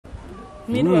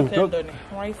Mimi ndo kendo ni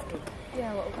wife tu.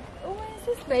 Yeah,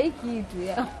 this fake tu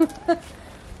ya.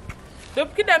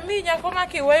 Dopekid mi nyako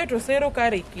makiweyo to sero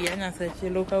kariki anya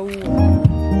sechelo ka u.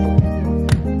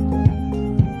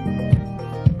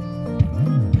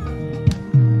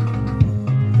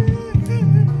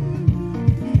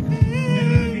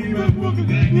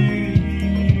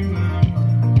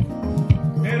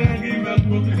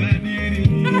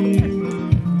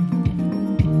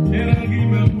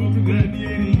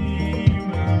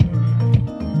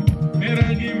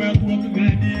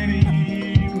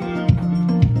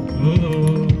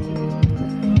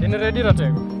 Ready na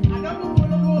tego.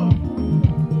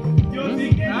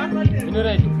 Ini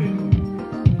ready.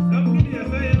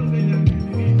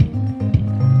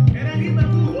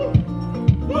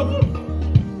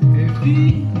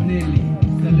 Neli,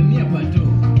 salimia pato.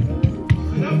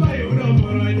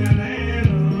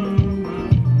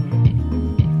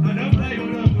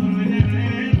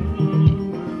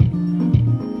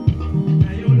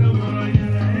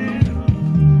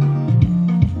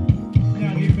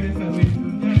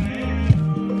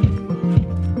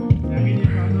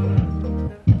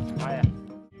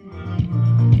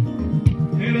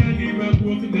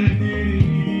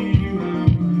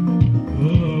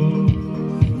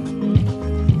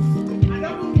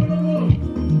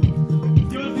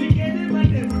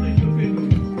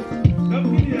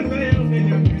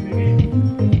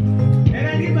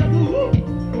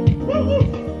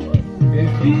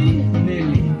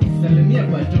 Neli, salimia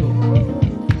pato.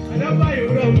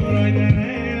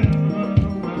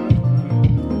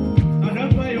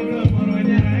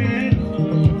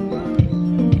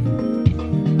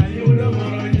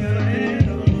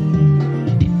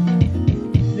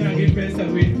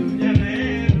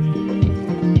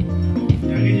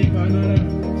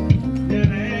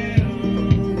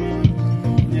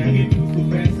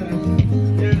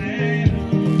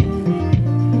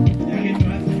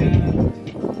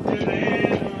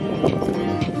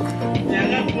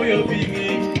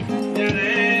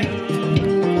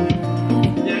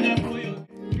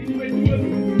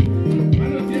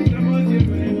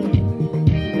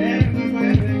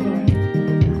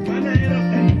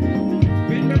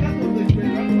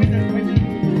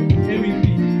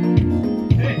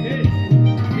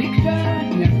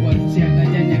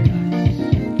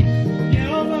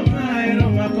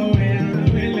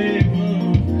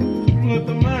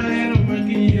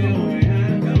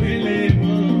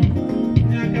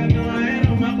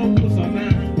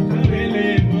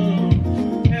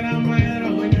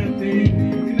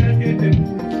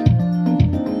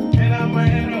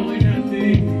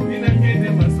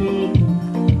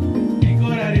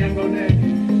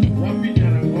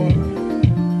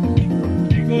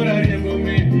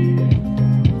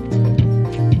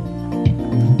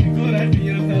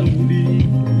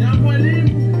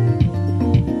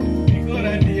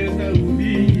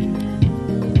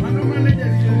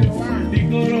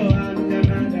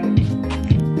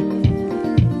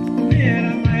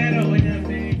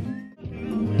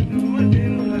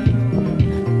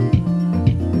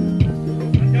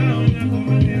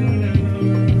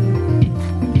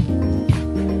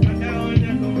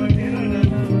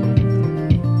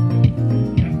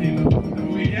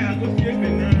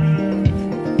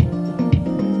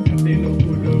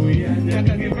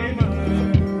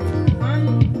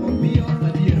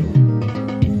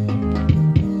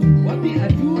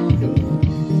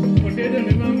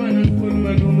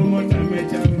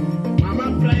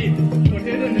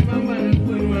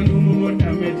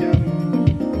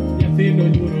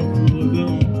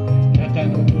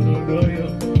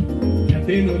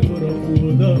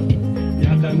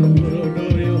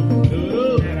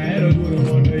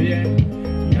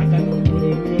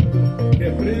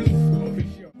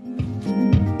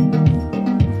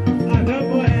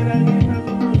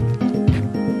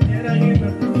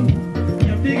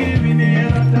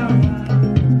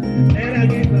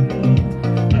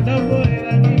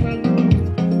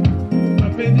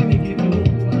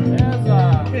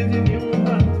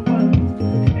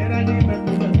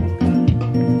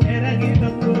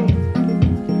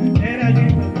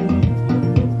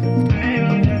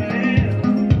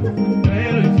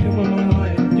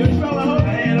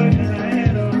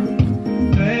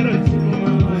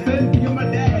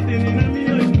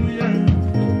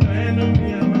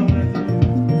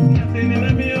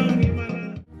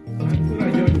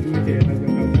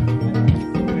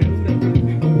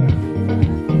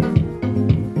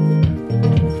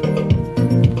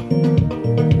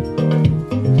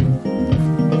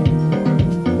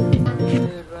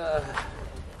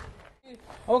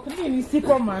 Okini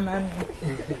siko manani.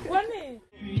 Kwani?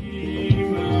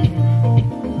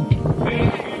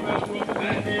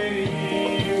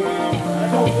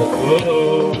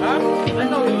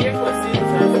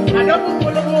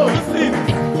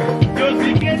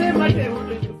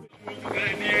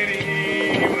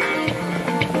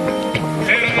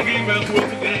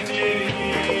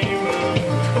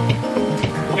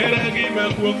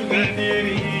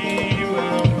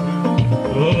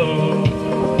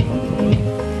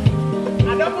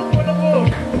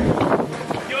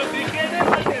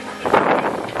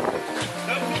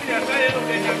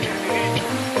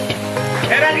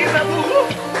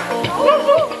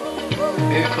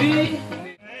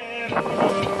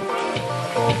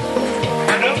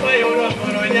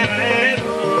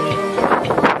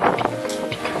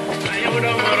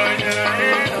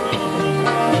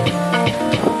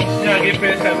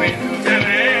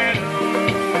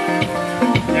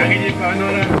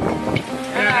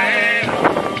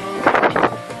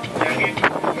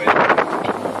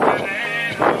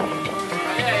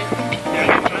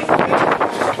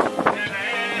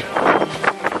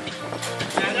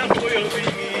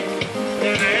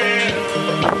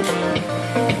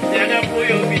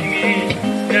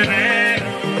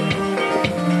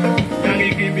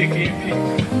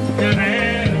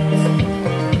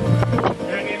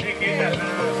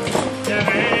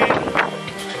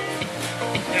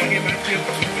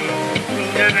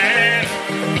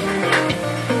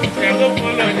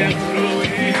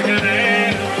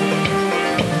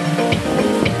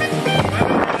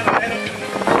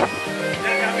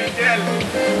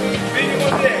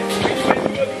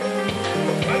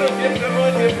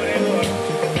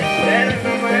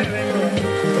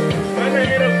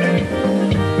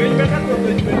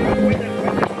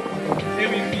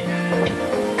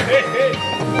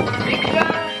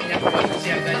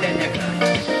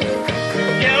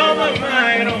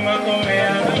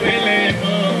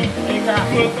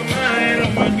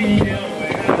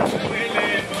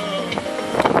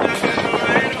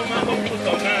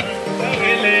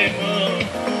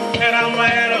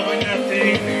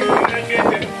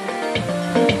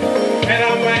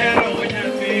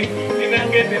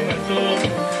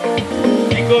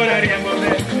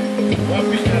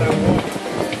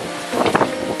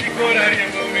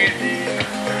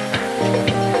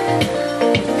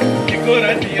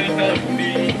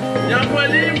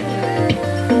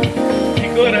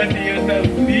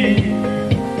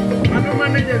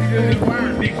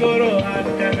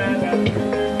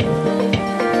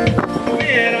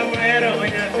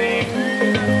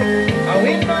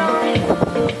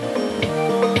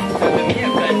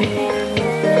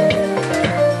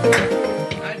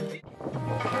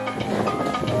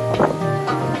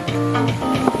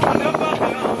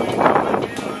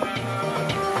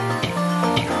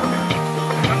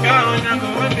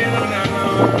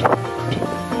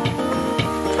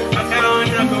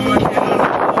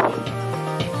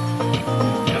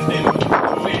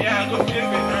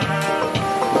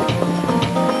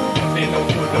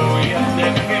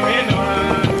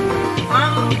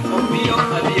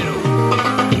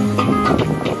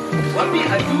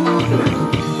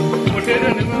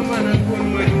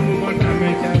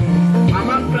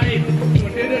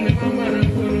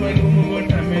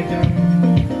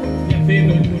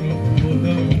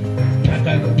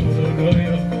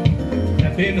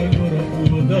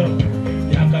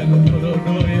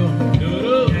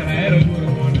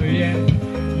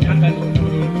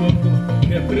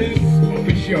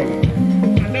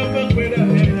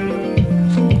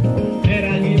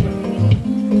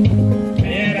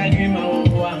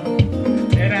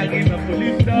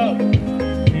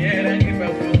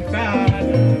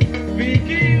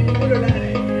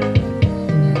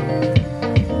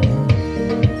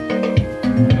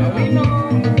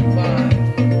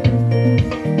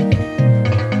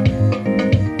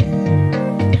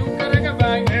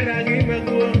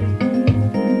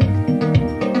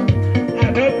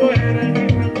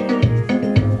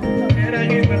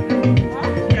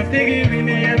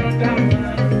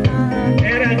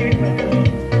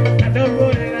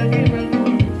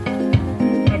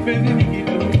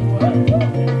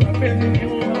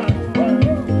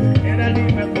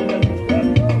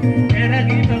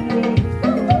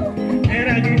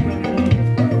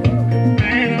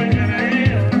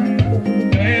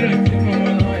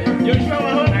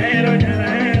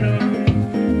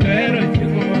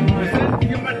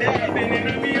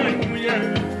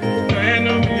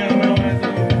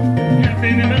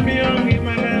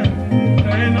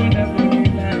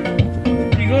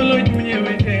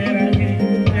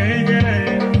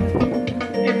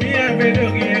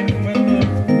 Bedo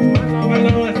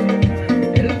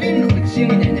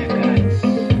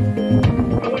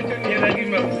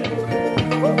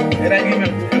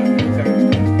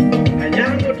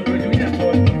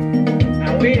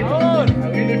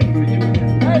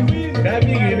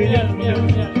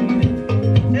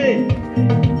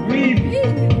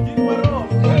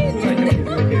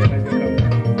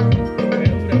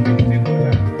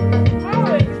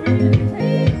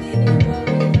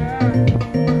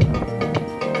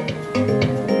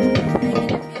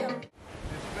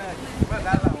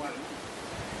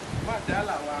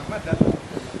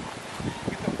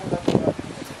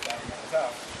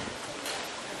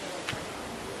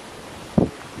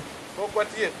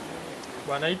Okwatie.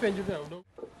 Bwana ipenju kwa udo.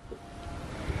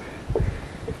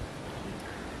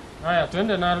 Haya,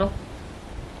 twende nalo.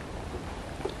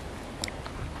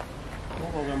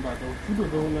 Mungu gamba tu. Fudo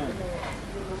do na.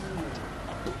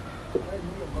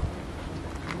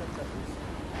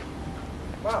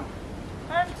 Mam,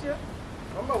 Ancho.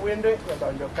 mama wende ya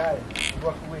donjo kae.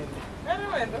 Guok wende. Ene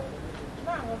wendo.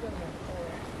 Nango to.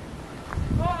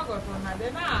 Ogo to nade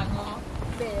nango.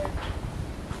 Ber.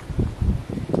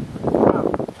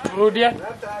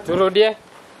 Turudie.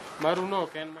 Maruno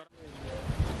ken mar.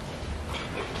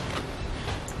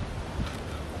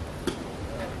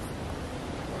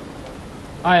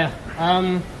 Aya,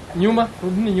 nyuma,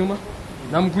 rudini nyuma.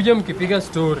 Na mkuje mkipiga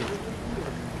story.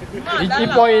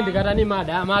 Ipoint kata ni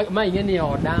mada ma ingeni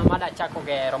oda mada chako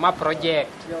gero ma project.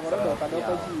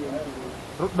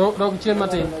 Dog chien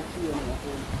matin.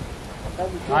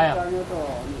 Aya.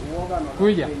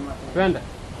 Kuja. Twende.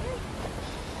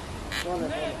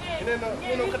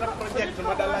 Ino kata project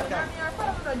madala ka.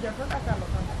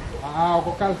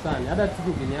 Uko kalsani. Ada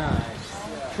tuku gini haya.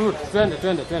 Shoot, twende.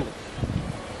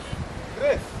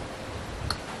 Grace.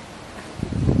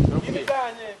 Okay. Ini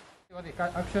kanye.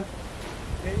 Action.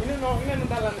 Ini no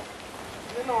dalan.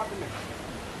 Ini no atene.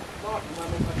 No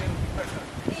mama paten pesa.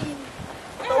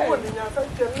 Tahu ni nyasa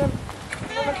chelen.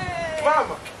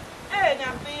 Mama.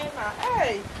 Nyampina.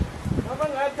 Mama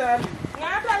ngatali.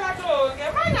 Ngata la donge.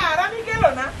 Ma nyara mikelo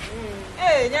na.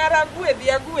 Nyara gwedhi.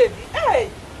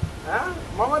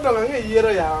 Mama dong nge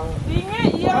yero ya. Dinge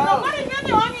yero no mari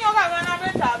ngani wangi yoga ngana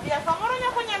beta bia samoro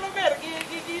nyako nyalo ber gi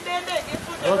dende gi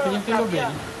fude. Oh, nyithindo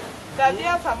bedi.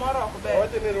 Tabia samoro ok ber.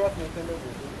 Ote ni ruat nyithindo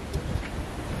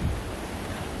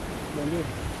bedi.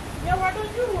 Ya wadu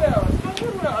juwe o.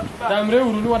 Tamre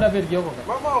uru wada ber gi oko ka.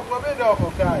 Mama ok mabedo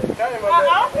oko kae. Kae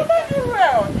mabedo. Aku to juwe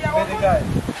o. Ya Bedi kae.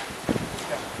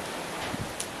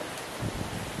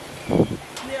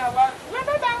 Ya wa.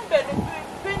 Wenda dang bedi.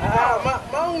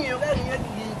 Ma ung'iyo ka ng'iyo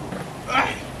gi gigo.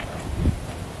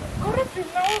 Koro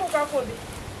pina uru ka kodi.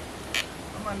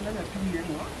 Mama nanya tuye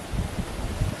no.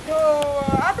 To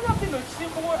adwa pilo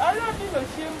chiembo.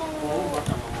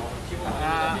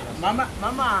 Mama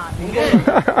ing'eyo.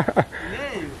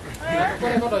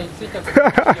 Kore kodo insicha.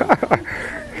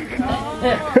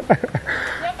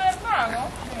 Ya ber nango.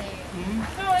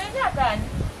 So enya kani.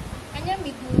 Anya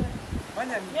migur.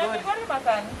 Manya Ya migori. migori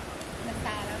makani.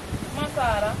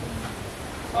 Masara.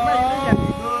 Mama ina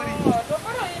migori. To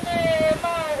koro ine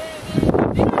ma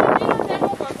biro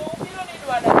temo koso biro ni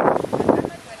dwada.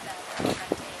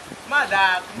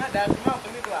 Madak ma ok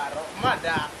ni dwaro.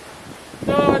 Madak.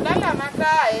 To dala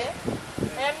makae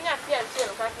en nyathi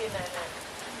achiel kaka inene.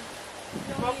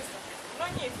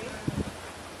 Nonyisi.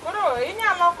 Koro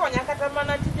inyalo konya kata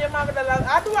mana tije mag dala.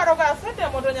 Adwaro ga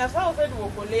setemo to Nyasaye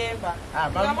oseduoko lemba.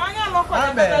 Ng'ama nyalo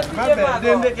konya kata tije mag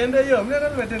Dende kende yo. Mne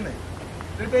kan wetene.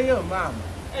 Dende yo mama.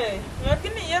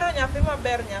 Lakini yero nyathi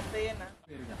maber nyathina.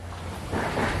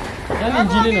 Yani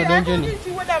injili no donjo ni.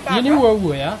 Yini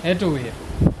wuo ya eto wer.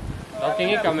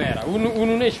 Okingi kamera.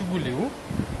 Unu ne shughuli u.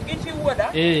 Gichi wuoda.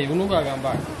 Unu ga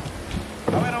gamba.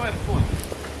 Awera phone.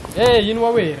 Yin wa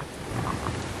wer.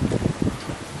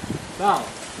 Sawa.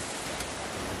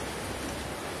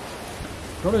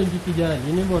 Koro inji kijana,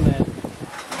 yini mbona?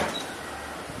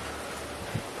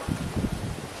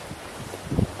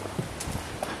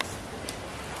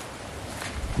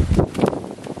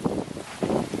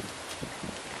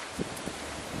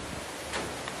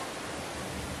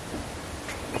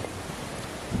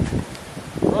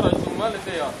 Male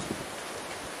te ya.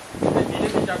 Ini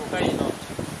bisa aku kain no.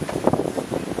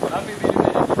 Tapi biri biri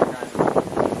kita kan.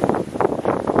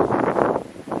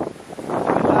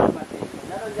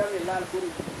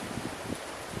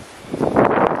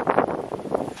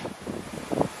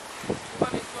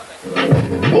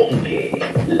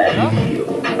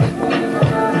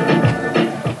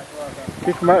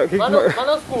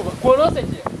 Mana school? Conoce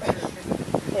dia?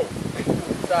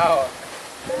 Sawa.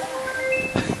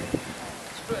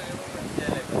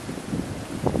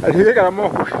 Así que mo.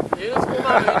 Ini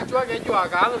semua ni cua ke cua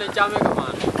kan le jam ke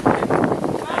mana?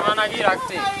 Mana lagi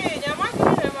rakti?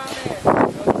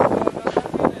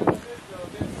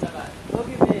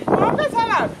 Oke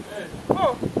salam.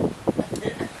 Oh.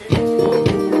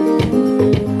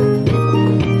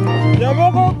 Llamo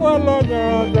con cualo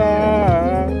nada.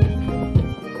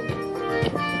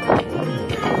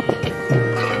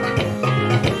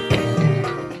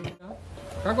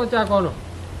 Kako chako no?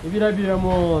 Ibira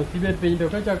mo tibet piny to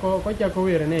kochako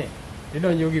wer ne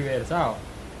idonjo gi wer sawa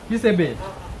kisebet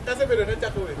Kasebedo ne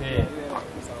chako wer.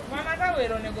 Mana ka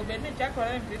wer onego bed ni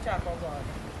chakore ni chako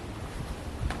godo.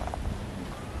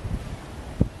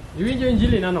 Iwinjo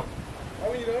injili nano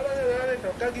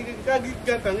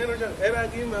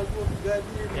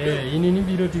Ini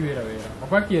biro ti vera.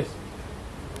 Apa kies?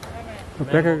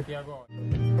 Peka.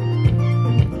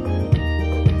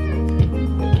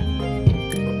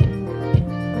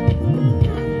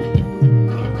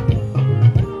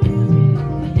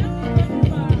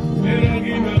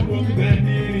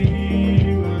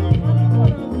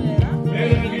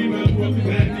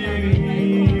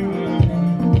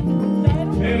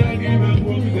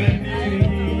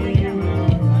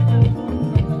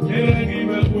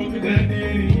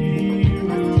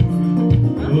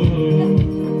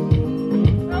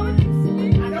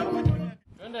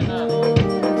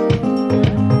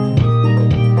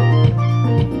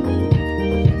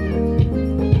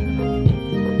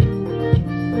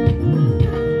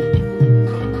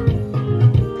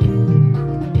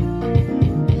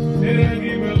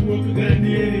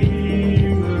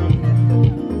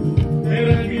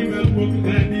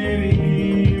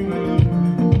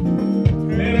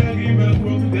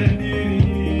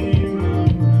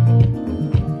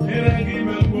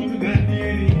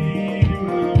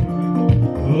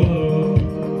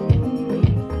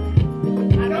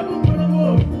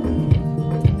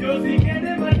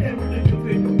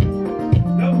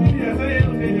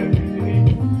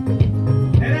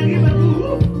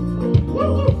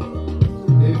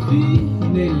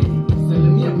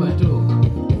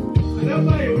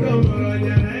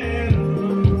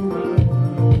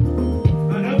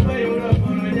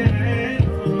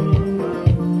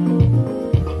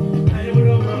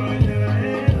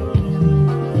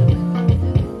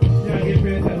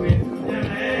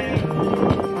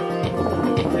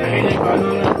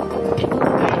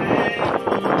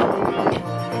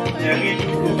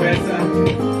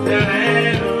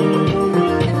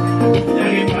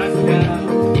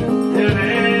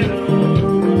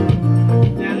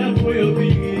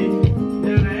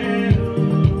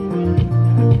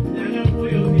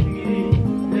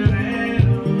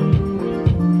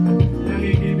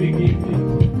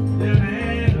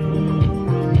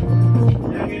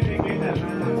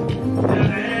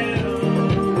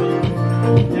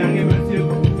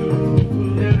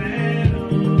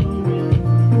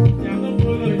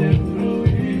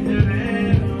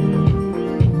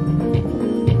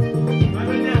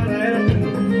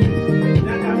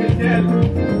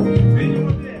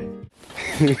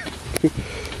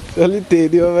 Ele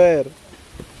tedio ver.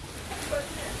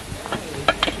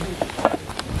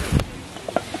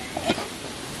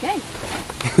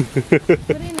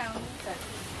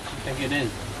 Thank you then.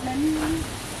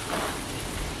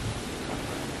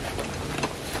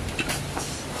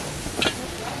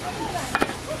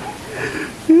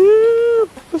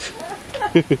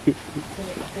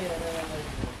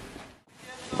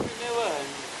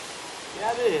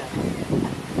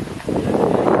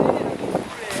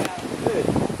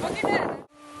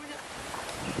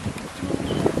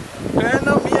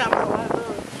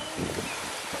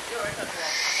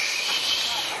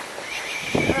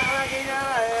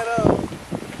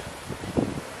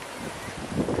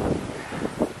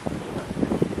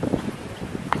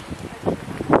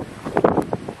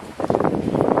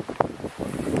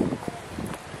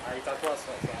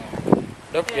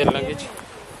 Dok, biar language.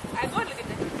 I go look at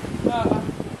it.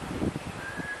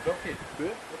 Dok,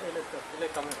 ile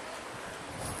kamera.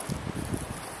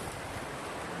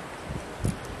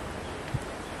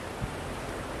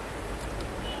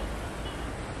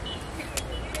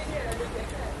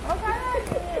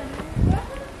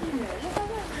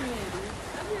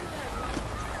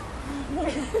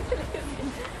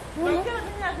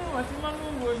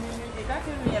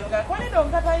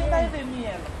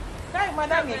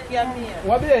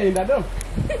 Wabi ainda dong.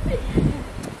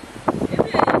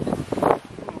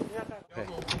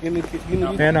 Gini.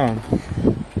 Enak.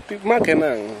 Makan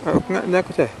nang. Nggak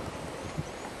aku cah.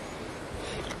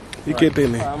 Ikete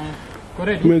ne.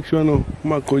 Correct. Make sure no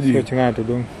makoji. Kau cengat tu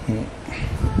dong.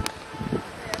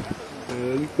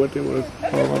 Kuat mo.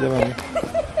 Oh macam mana?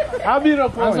 Abiro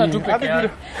ko. Asa tu peke.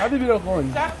 Abiro ko.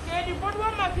 Di podwa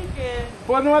mapike.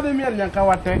 Pono ade miel nyanka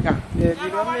wateka. Ya, di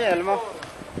mana ya lemah?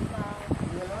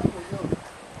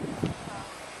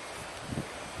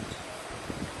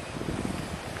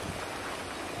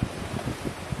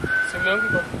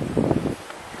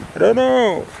 I don't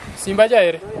know. Simba aja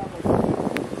air.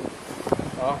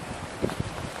 Oh.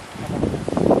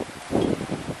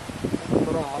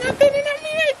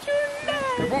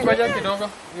 Hebu ngoja kidogo.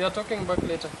 We are talking back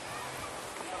later.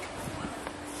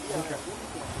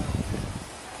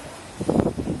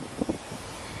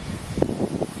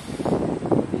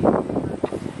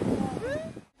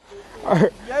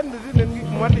 Yan di ngi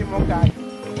kumati mo kay.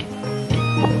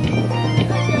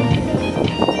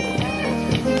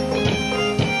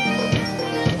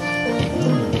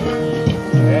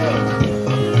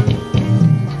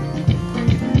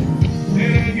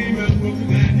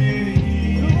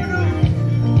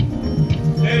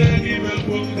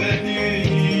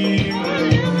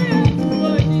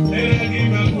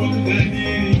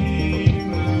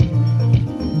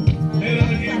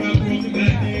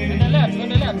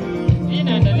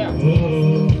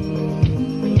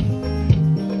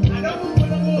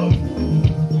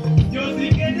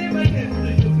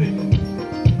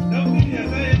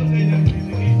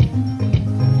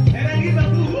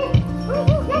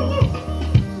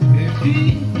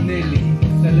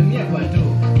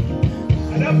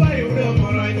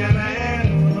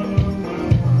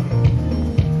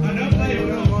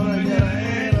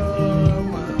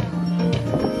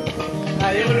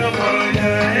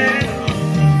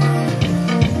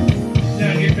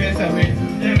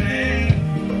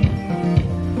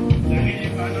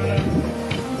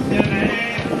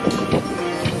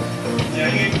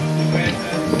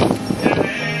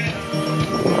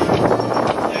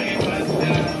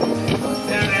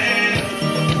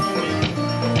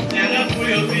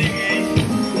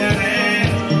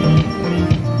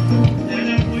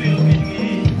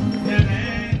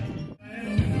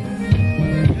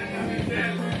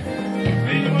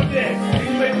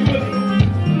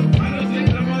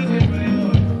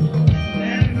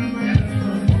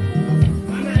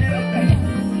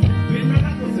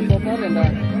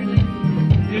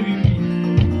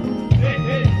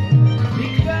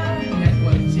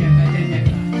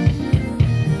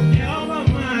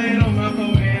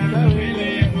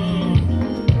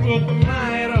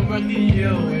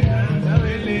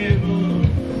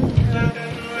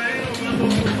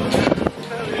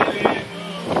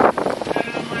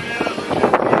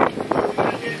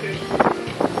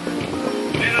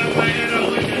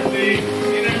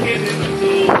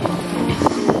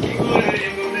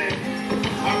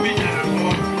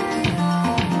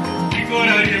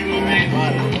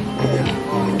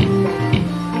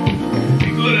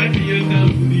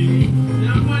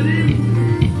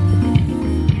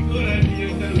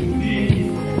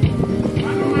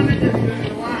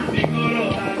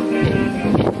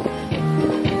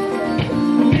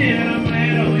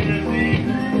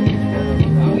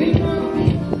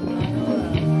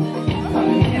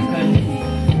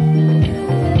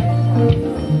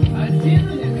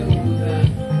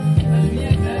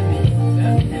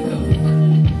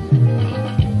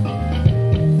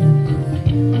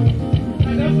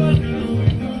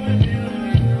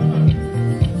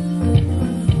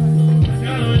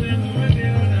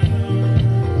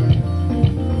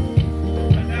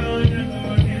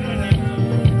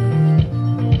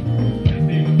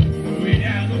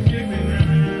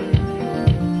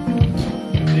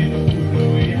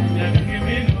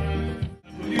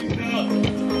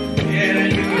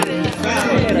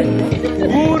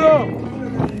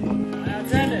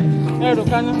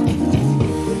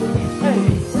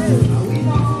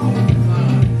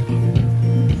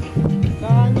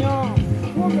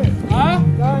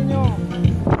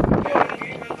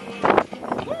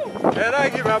 Hera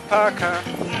Gima paka.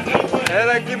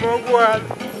 Hera Gima gual.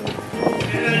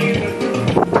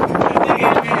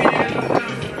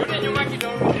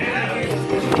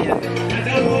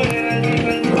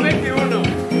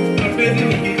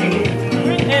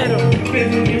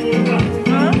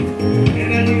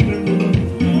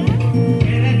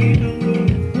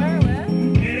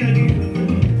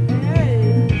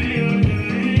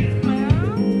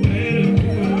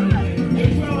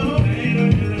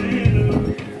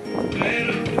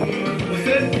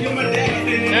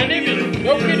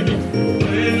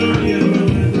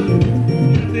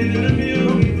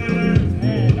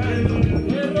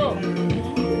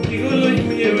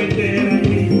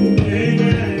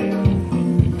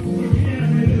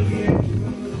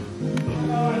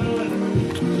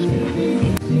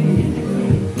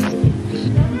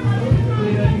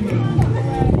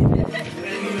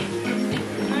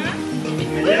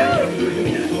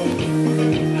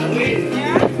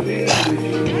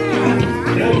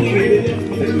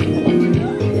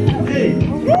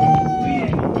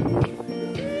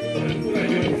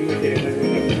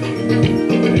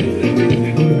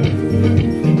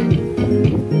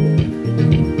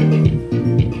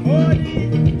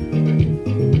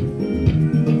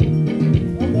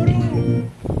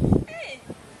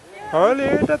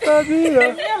 Olha, tá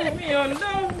via. Meu,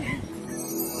 não.